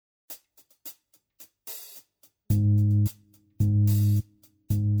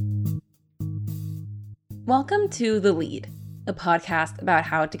Welcome to The Lead, a podcast about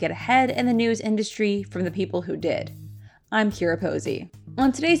how to get ahead in the news industry from the people who did. I'm Kyra Posey.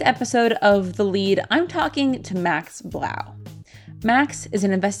 On today's episode of The Lead, I'm talking to Max Blau. Max is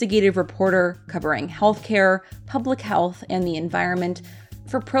an investigative reporter covering healthcare, public health, and the environment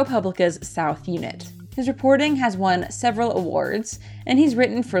for ProPublica's South Unit. His reporting has won several awards, and he's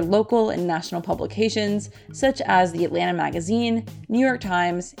written for local and national publications such as the Atlanta Magazine, New York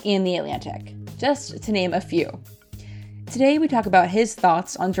Times, and The Atlantic, just to name a few. Today we talk about his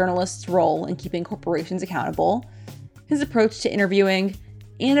thoughts on journalists' role in keeping corporations accountable, his approach to interviewing,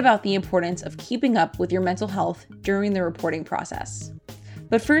 and about the importance of keeping up with your mental health during the reporting process.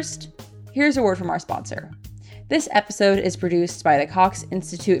 But first, here's a word from our sponsor. This episode is produced by the Cox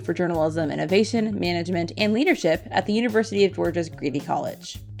Institute for Journalism Innovation, Management, and Leadership at the University of Georgia's Grady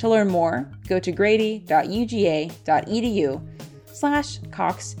College. To learn more, go to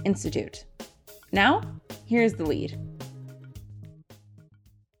grady.uga.edu/Cox Institute. Now, here's The Lead.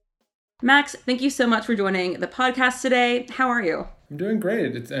 Max, thank you so much for joining the podcast today. How are you? I'm doing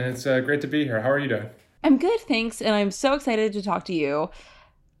great. It's great to be here. How are you doing? I'm good, thanks, and I'm so excited to talk to you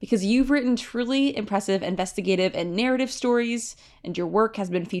because you've written truly impressive investigative and narrative stories, and your work has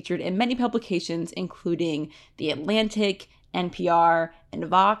been featured in many publications, including The Atlantic, NPR, and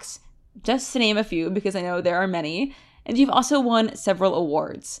Vox, just to name a few, because I know there are many. And you've also won several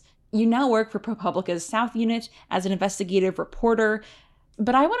awards. You now work for ProPublica's South Unit as an investigative reporter,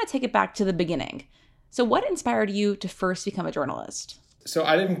 but I want to take it back to the beginning. So what inspired you to first become a journalist? So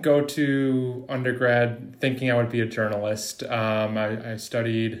I didn't go to undergrad thinking I would be a journalist. I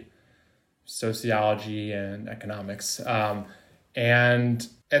studied sociology and economics. And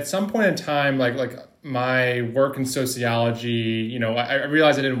at some point in time, like my work in sociology, I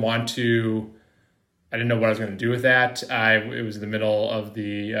realized I didn't know what I was going to do with that. It was in the middle of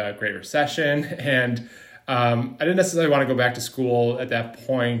the Great Recession, and I didn't necessarily want to go back to school at that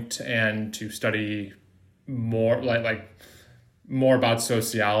point and to study more more about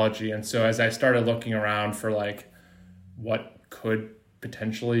sociology. And so as I started looking around for what could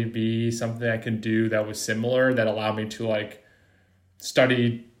potentially be something I could do that was similar, that allowed me to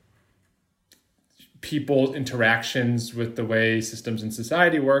study people's interactions with the way systems in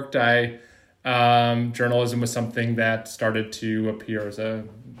society worked, journalism was something that started to appear as I'm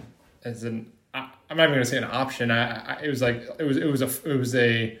not even going to say an option. It was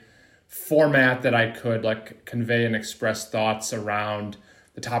a format that I could convey and express thoughts around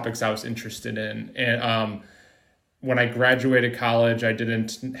the topics I was interested in. And when I graduated college, I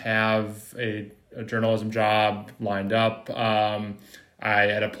didn't have a journalism job lined up. I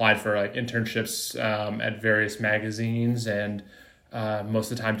had applied for internships at various magazines, and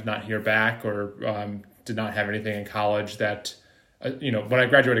most of the time did not hear back, or did not have anything in college that, when I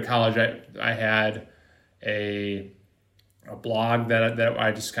graduated college, I had a blog that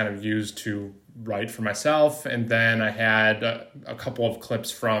I just kind of used to write for myself. And then I had a couple of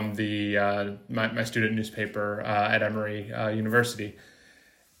clips from my student newspaper at Emory University.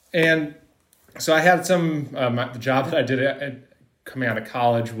 And so I had the job that I did coming out of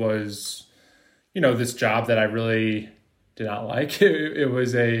college was, this job that I really did not like. It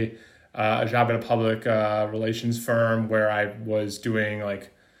was a job at a public relations firm where I was doing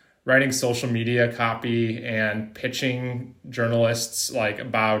writing social media copy and pitching journalists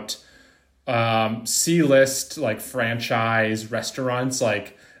about C-list franchise restaurants,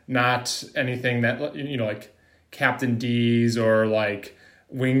 not anything that Captain D's or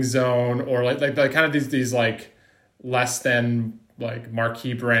Wing Zone or kind of these less than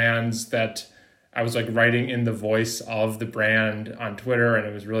marquee brands that I was writing in the voice of the brand on Twitter, and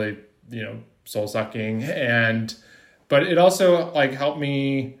it was really soul sucking. But it also helped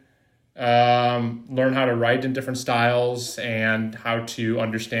me learn how to write in different styles and how to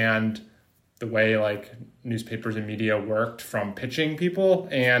understand the way newspapers and media worked from pitching people.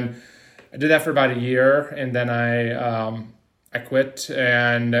 And I did that for about a year, and then I quit,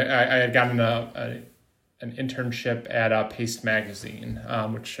 and I had gotten an internship at Paste Magazine,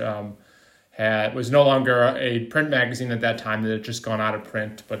 which was no longer a print magazine at that time. That had just gone out of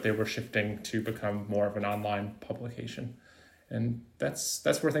print, but they were shifting to become more of an online publication. And that's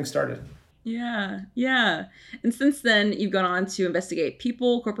where things started. Yeah. And since then, you've gone on to investigate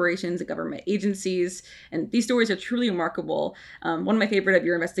people, corporations, and government agencies. And these stories are truly remarkable. One of my favorite of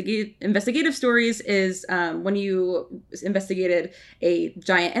your investigative stories is when you investigated a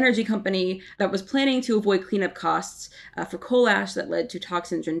giant energy company that was planning to avoid cleanup costs for coal ash that led to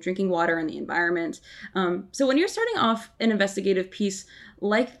toxins in drinking water and the environment. So when you're starting off an investigative piece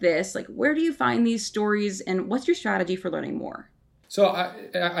like this, where do you find these stories, and what's your strategy for learning more? So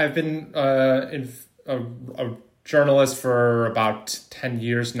I've been a journalist for about 10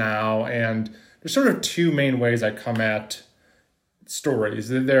 years now, and there's sort of two main ways I come at stories.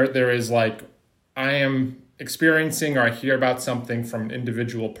 There is like, I am experiencing or I hear about something from an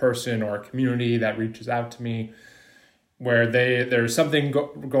individual person or a community that reaches out to me where there's something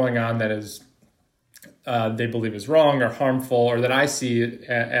going on that is they believe is wrong or harmful, or that I see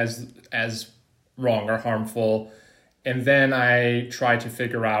as wrong or harmful. And then I try to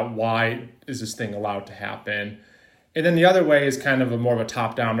figure out, why is this thing allowed to happen? And then the other way is kind of a more of a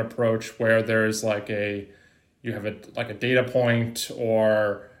top-down approach, where there's like you have a data point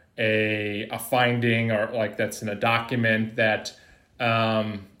or a finding, or like that's in a document that,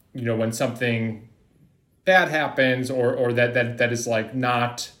 when something bad happens or that is like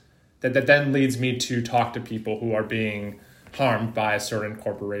not, that then leads me to talk to people who are being harmed by a certain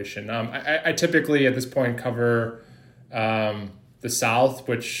corporation. I typically at this point cover the South,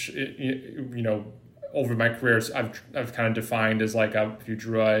 which, over my career, I've kind of defined as like if you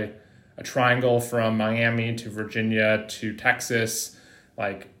drew a triangle from Miami to Virginia to Texas,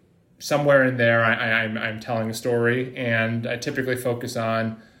 like somewhere in there, I'm telling a story, and I typically focus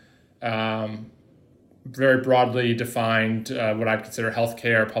on very broadly defined what I'd consider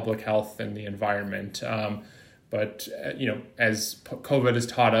healthcare, public health, and the environment. But as COVID has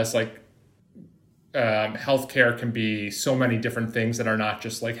taught us, like healthcare can be so many different things that are not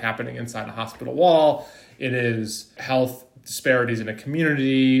just like happening inside a hospital wall. It is health disparities in a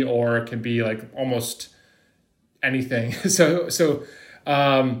community, or it can be like almost anything. So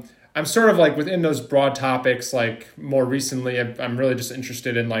I'm sort of like within those broad topics. Like more recently, I'm really just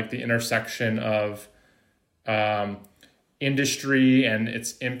interested in like the intersection of industry and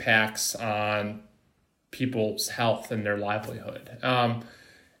its impacts on people's health and their livelihood.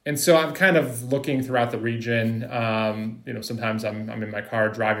 And so I'm kind of looking throughout the region. Sometimes I'm in my car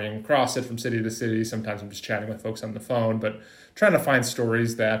driving across it from city to city. Sometimes I'm just chatting with folks on the phone, but trying to find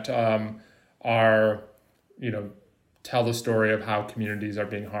stories that are, tell the story of how communities are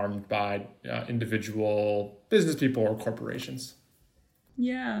being harmed by individual business people or corporations.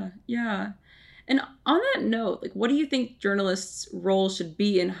 Yeah. And on that note, like, what do you think journalists' role should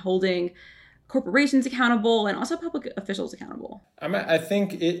be in holding corporations accountable and also public officials accountable? I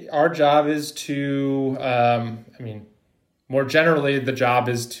think our job is to, more generally, the job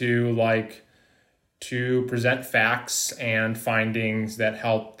is to present facts and findings that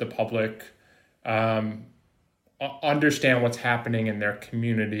help the public understand what's happening in their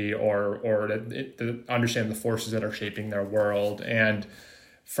community, or to understand the forces that are shaping their world. And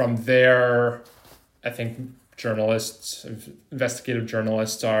from there, I think journalists, investigative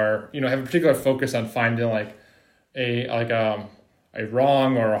journalists, are have a particular focus on finding like a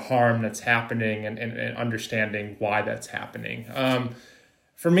wrong or a harm that's happening, and understanding why that's happening.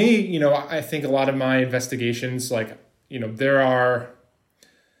 For me, I think a lot of my investigations, there are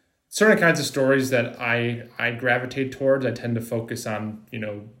certain kinds of stories that I gravitate towards. I tend to focus on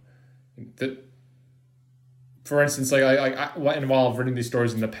for instance, and while I've written these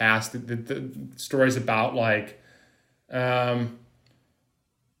stories in the past, the stories about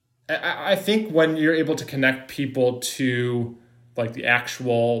I think when you're able to connect people to like the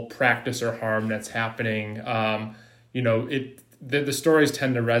actual practice or harm that's happening, the stories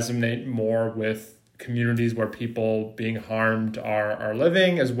tend to resonate more with communities where people being harmed are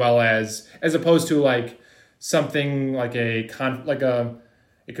living, as opposed to like something like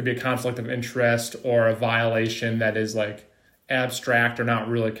it could be a conflict of interest or a violation that is like abstract or not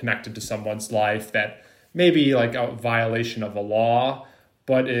really connected to someone's life, that may be like a violation of a law,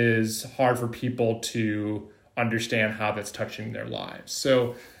 but is hard for people to understand how that's touching their lives.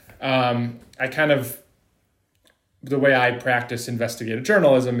 So the way I practice investigative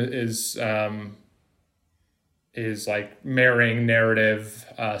journalism is like marrying narrative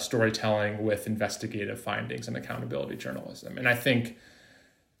storytelling with investigative findings and accountability journalism. And I think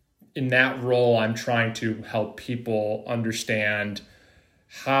in that role, I'm trying to help people understand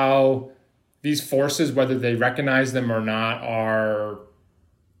how these forces, whether they recognize them or not, are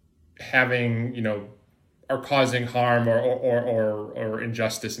having, are causing harm or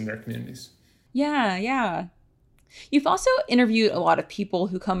injustice in their communities. Yeah. You've also interviewed a lot of people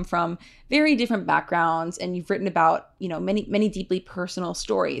who come from very different backgrounds, and you've written about, many deeply personal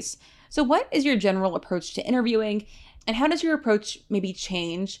stories. So what is your general approach to interviewing, and how does your approach maybe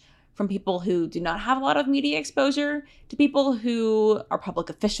change from people who do not have a lot of media exposure to people who are public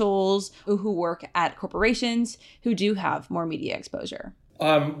officials or who work at corporations who do have more media exposure?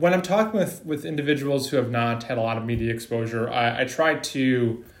 When I'm talking with individuals who have not had a lot of media exposure, I try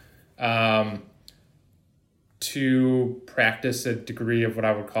to to practice a degree of what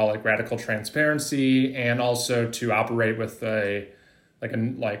I would call like radical transparency, and also to operate with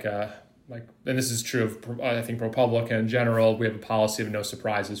and this is true of, I think, ProPublica in general. We have a policy of no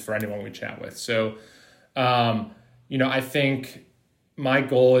surprises for anyone we chat with. So, I think my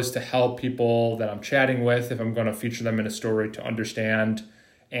goal is to help people that I'm chatting with, if I'm going to feature them in a story, to understand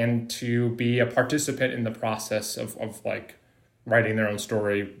and to be a participant in the process of like writing their own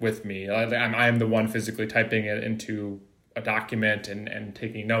story with me. I am the one physically typing it into a document and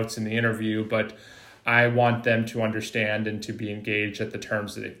taking notes in the interview, but I want them to understand and to be engaged at the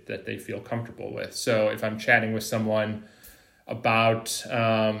terms that they feel comfortable with. So if I'm chatting with someone about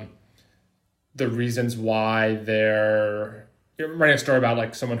the reasons why they're writing a story about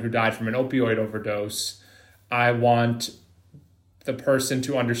like someone who died from an opioid overdose, I want the person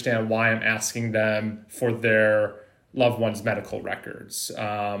to understand why I'm asking them for their loved one's medical records,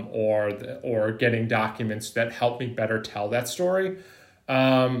 or getting documents that help me better tell that story.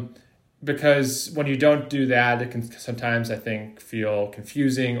 Because when you don't do that, it can sometimes, I think, feel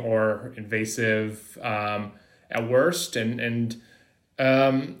confusing or invasive at worst. And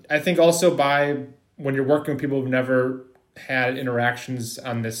I think also when you're working with people who've never had interactions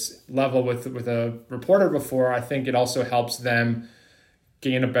on this level with a reporter before, I think it also helps them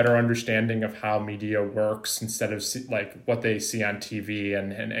gain a better understanding of how media works instead of like what they see on TV.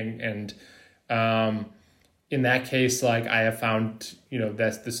 And in that case, like I have found,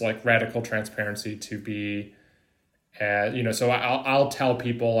 this like radical transparency to be, so I'll tell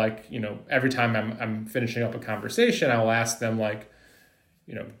people like, every time I'm finishing up a conversation, I will ask them like,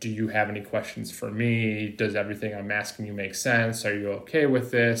 do you have any questions for me? Does everything I'm asking you make sense? Are you okay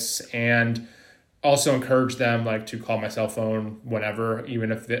with this? And also encourage them like to call my cell phone whenever,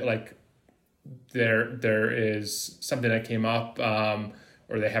 even if there is something that came up,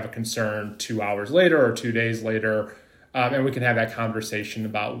 or they have a concern 2 hours later or 2 days later, and we can have that conversation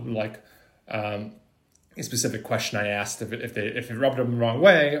about like a specific question I asked, if it rubbed them the wrong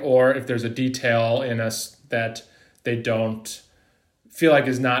way, or if there's a detail in us that they don't feel like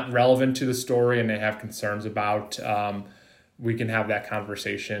is not relevant to the story and they have concerns about. We can have that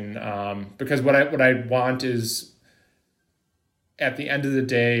conversation, because what I want is, at the end of the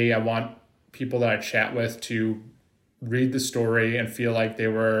day, I want people that I chat with to read the story and feel like they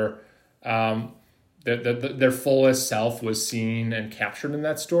were their fullest self was seen and captured in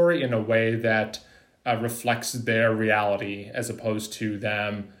that story in a way that reflects their reality as opposed to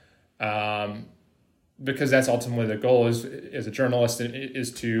them, because that's ultimately the goal is as a journalist,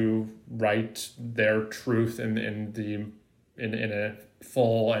 is to write their truth in a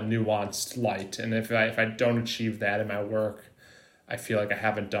full and nuanced light. And if I don't achieve that in my work, I feel like I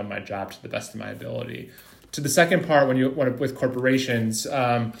haven't done my job to the best of my ability. To the second part, with corporations,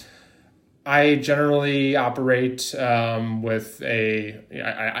 I generally operate with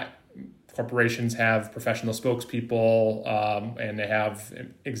corporations have professional spokespeople, and they have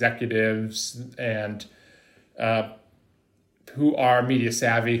executives and who are media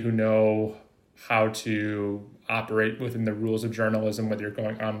savvy, who know how to operate within the rules of journalism, whether you're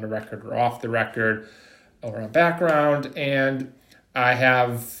going on the record or off the record or on background. And I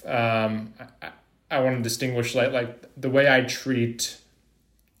have, I want to distinguish like the way I treat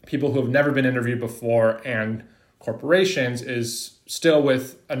people who have never been interviewed before and corporations is still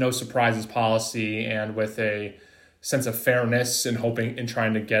with a no surprises policy and with a sense of fairness and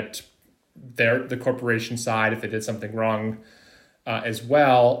trying to get the corporation side if they did something wrong as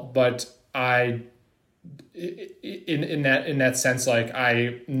well. But in that sense, like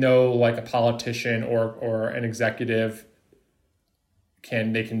I know like a politician or an executive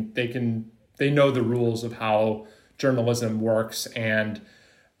they know the rules of how journalism works, and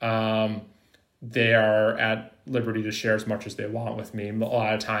they are at liberty to share as much as they want with me. A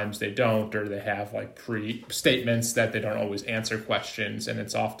lot of times they don't, or they have like pre-statements that they don't always answer questions, and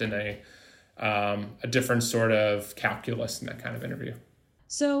it's often a different sort of calculus in that kind of interview.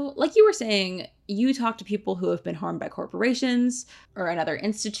 So, like you were saying, you talk to people who have been harmed by corporations or another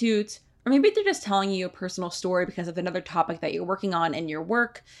institute, or maybe they're just telling you a personal story because of another topic that you're working on in your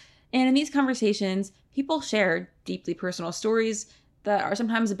work. And in these conversations, people share deeply personal stories that are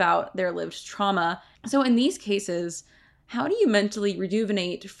sometimes about their lived trauma. So in these cases, how do you mentally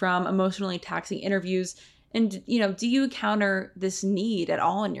rejuvenate from emotionally taxing interviews? And, do you encounter this need at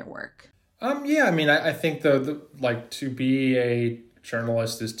all in your work? Yeah, I mean, I think the to be a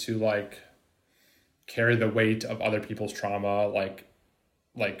journalist is to like carry the weight of other people's trauma, like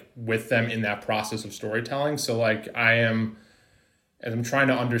with them in that process of storytelling. So like as I'm trying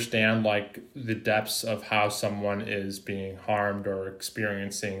to understand like the depths of how someone is being harmed or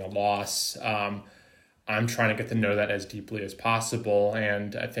experiencing a loss, I'm I'm trying to get to know that as deeply as possible.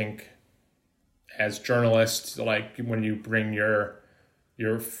 And I think as journalists, like when you bring your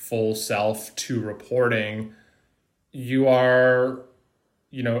full self to reporting, you are,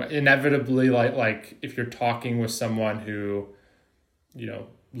 inevitably like if you're talking with someone who,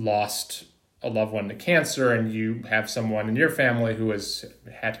 lost a loved one to cancer, and you have someone in your family who has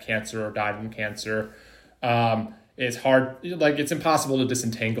had cancer or died from cancer, it's hard, like it's impossible to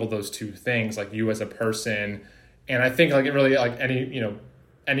disentangle those two things, like you as a person. And I think like it really, like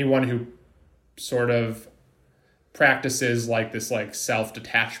anyone who sort of practices like this like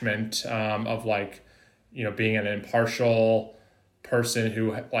self-detachment of like, being an impartial person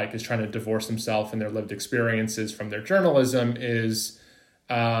who like is trying to divorce themselves and their lived experiences from their journalism is,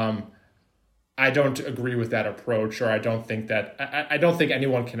 I don't agree with that approach, or I don't think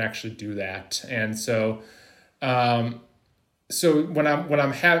anyone can actually do that. And so, so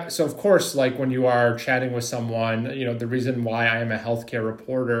of course, like when you are chatting with someone, the reason why I am a healthcare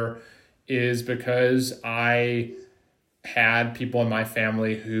reporter is because I had people in my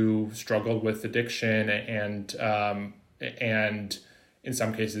family who struggled with addiction and in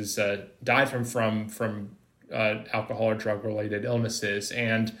some cases died from alcohol or drug related illnesses.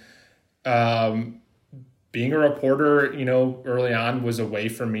 And being a reporter, early on was a way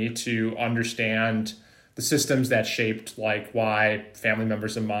for me to understand the systems that shaped like why family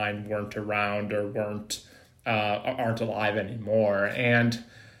members of mine weren't around or aren't alive anymore. And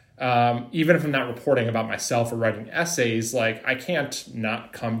even if I'm not reporting about myself or writing essays, like I can't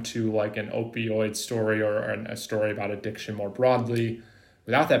not come to like an opioid story or a story about addiction more broadly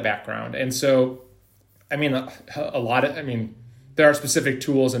without that background. And so, there are specific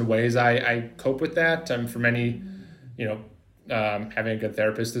tools and ways I cope with that. For many, having a good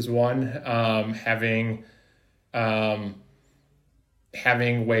therapist is one. Having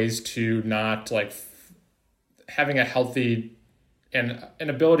ways to not like having a healthy and an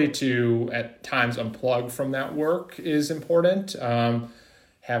ability to at times unplug from that work is important.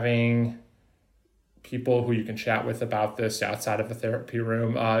 Having people who you can chat with about this outside of a therapy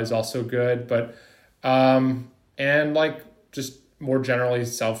room is also good. But and like just more generally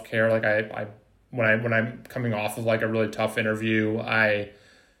self-care. Like I when I'm coming off of like a really tough interview, I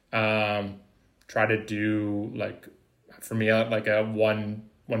try to do like, for me, like one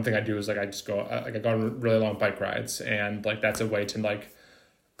thing I do is like I just go I go on really long bike rides, and like that's a way to like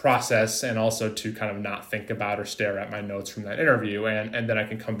process and also to kind of not think about or stare at my notes from that interview, and then I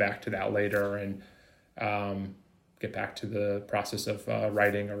can come back to that later and get back to the process of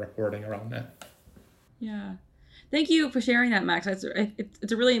writing or reporting around that. Yeah. Thank you for sharing that, Max. It's a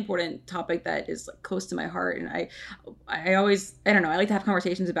really important topic that is like close to my heart. And I always, I don't know, I like to have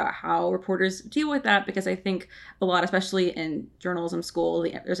conversations about how reporters deal with that, because I think a lot, especially in journalism school,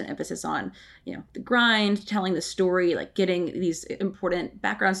 there's an emphasis on, the grind, telling the story, like getting these important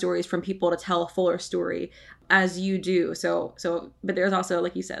background stories from people to tell a fuller story as you do. So, but there's also,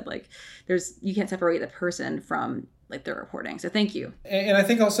 like you said, like you can't separate the person from like their reporting. So thank you. And I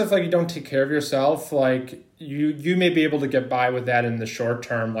think also if like you don't take care of yourself, like you may be able to get by with that in the short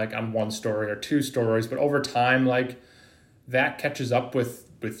term, like on one story or two stories, but over time, like that catches up with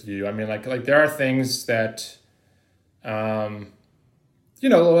you. I mean, like there are things that, there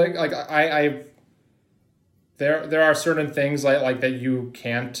are certain things like that you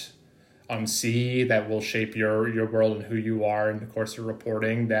can't unsee that will shape your world and who you are in the course of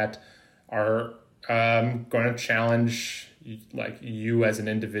reporting that are going to challenge like you as an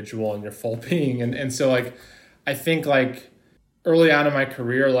individual and your full being. And so like, I think like early on in my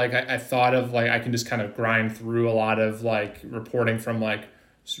career, like I thought of like, I can just kind of grind through a lot of like reporting from like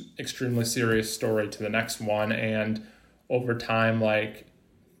extremely serious story to the next one. And over time, like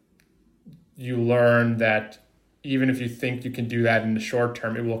you learn that even if you think you can do that in the short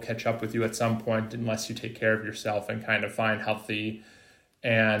term, it will catch up with you at some point unless you take care of yourself and kind of find healthy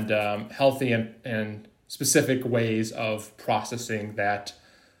and specific ways of processing that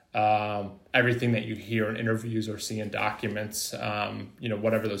everything that you hear in interviews or see in documents,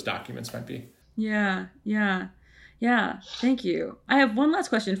 whatever those documents might be. Yeah. Thank you. I have one last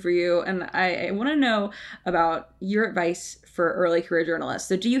question for you, and I want to know about your advice for early career journalists.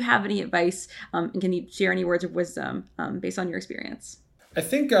 So do you have any advice, and can you share any words of wisdom based on your experience? I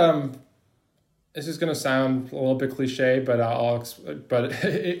think this is going to sound a little bit cliche, but I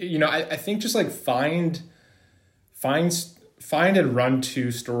think just like find and run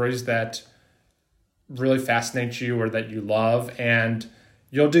to stories that really fascinate you or that you love, and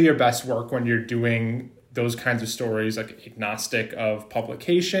you'll do your best work when you're doing those kinds of stories, like agnostic of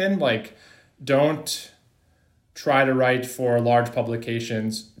publication. Like don't try to write for large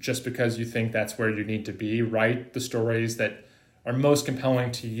publications just because you think that's where you need to be. Write the stories that are most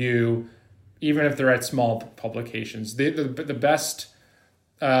compelling to you, even if they're at small publications. The best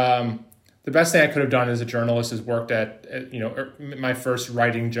thing I could have done as a journalist is worked at my first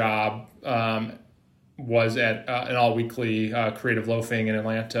writing job was at an all-weekly Creative Loafing in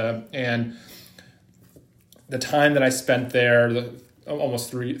Atlanta, and the time that I spent there,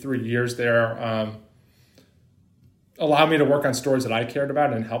 almost three years there, allowed me to work on stories that I cared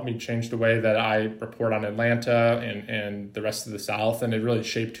about and helped me change the way that I report on Atlanta and the rest of the South. And it really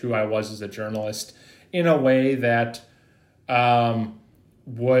shaped who I was as a journalist in a way that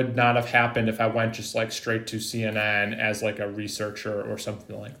would not have happened if I went just like straight to CNN as like a researcher or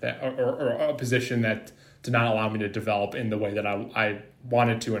something like that, or a position that did not allow me to develop in the way that I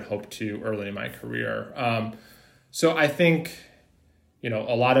wanted to and hoped to early in my career. So I think, a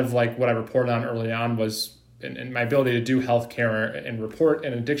lot of like what I reported on early on was, and my ability to do healthcare and report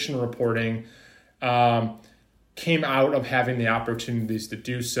and addiction reporting came out of having the opportunities to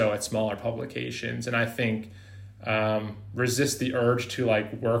do so at smaller publications. And I think resist the urge to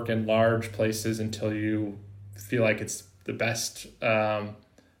like work in large places until you feel like it's the best.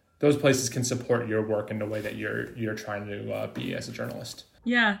 Those places can support your work in the way that you're trying to be as a journalist.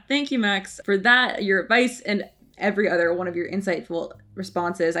 Yeah, thank you, Max, for that, your advice, and every other one of your insightful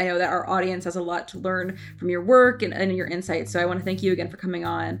responses. I know that our audience has a lot to learn from your work and your insights. So I want to thank you again for coming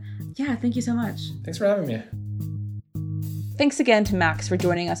on. Yeah, thank you so much. Thanks for having me. Thanks again to Max for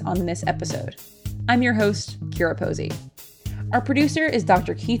joining us on this episode. I'm your host, Kyra Posey. Our producer is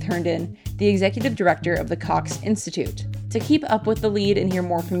Dr. Keith Herndon, the executive director of the Cox Institute. To keep up with The Lead and hear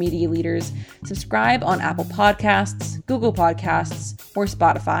more from media leaders, subscribe on Apple Podcasts, Google Podcasts, or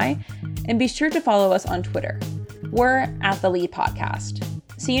Spotify, and be sure to follow us on Twitter. We're at The Lead Podcast.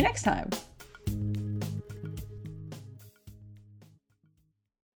 See you next time.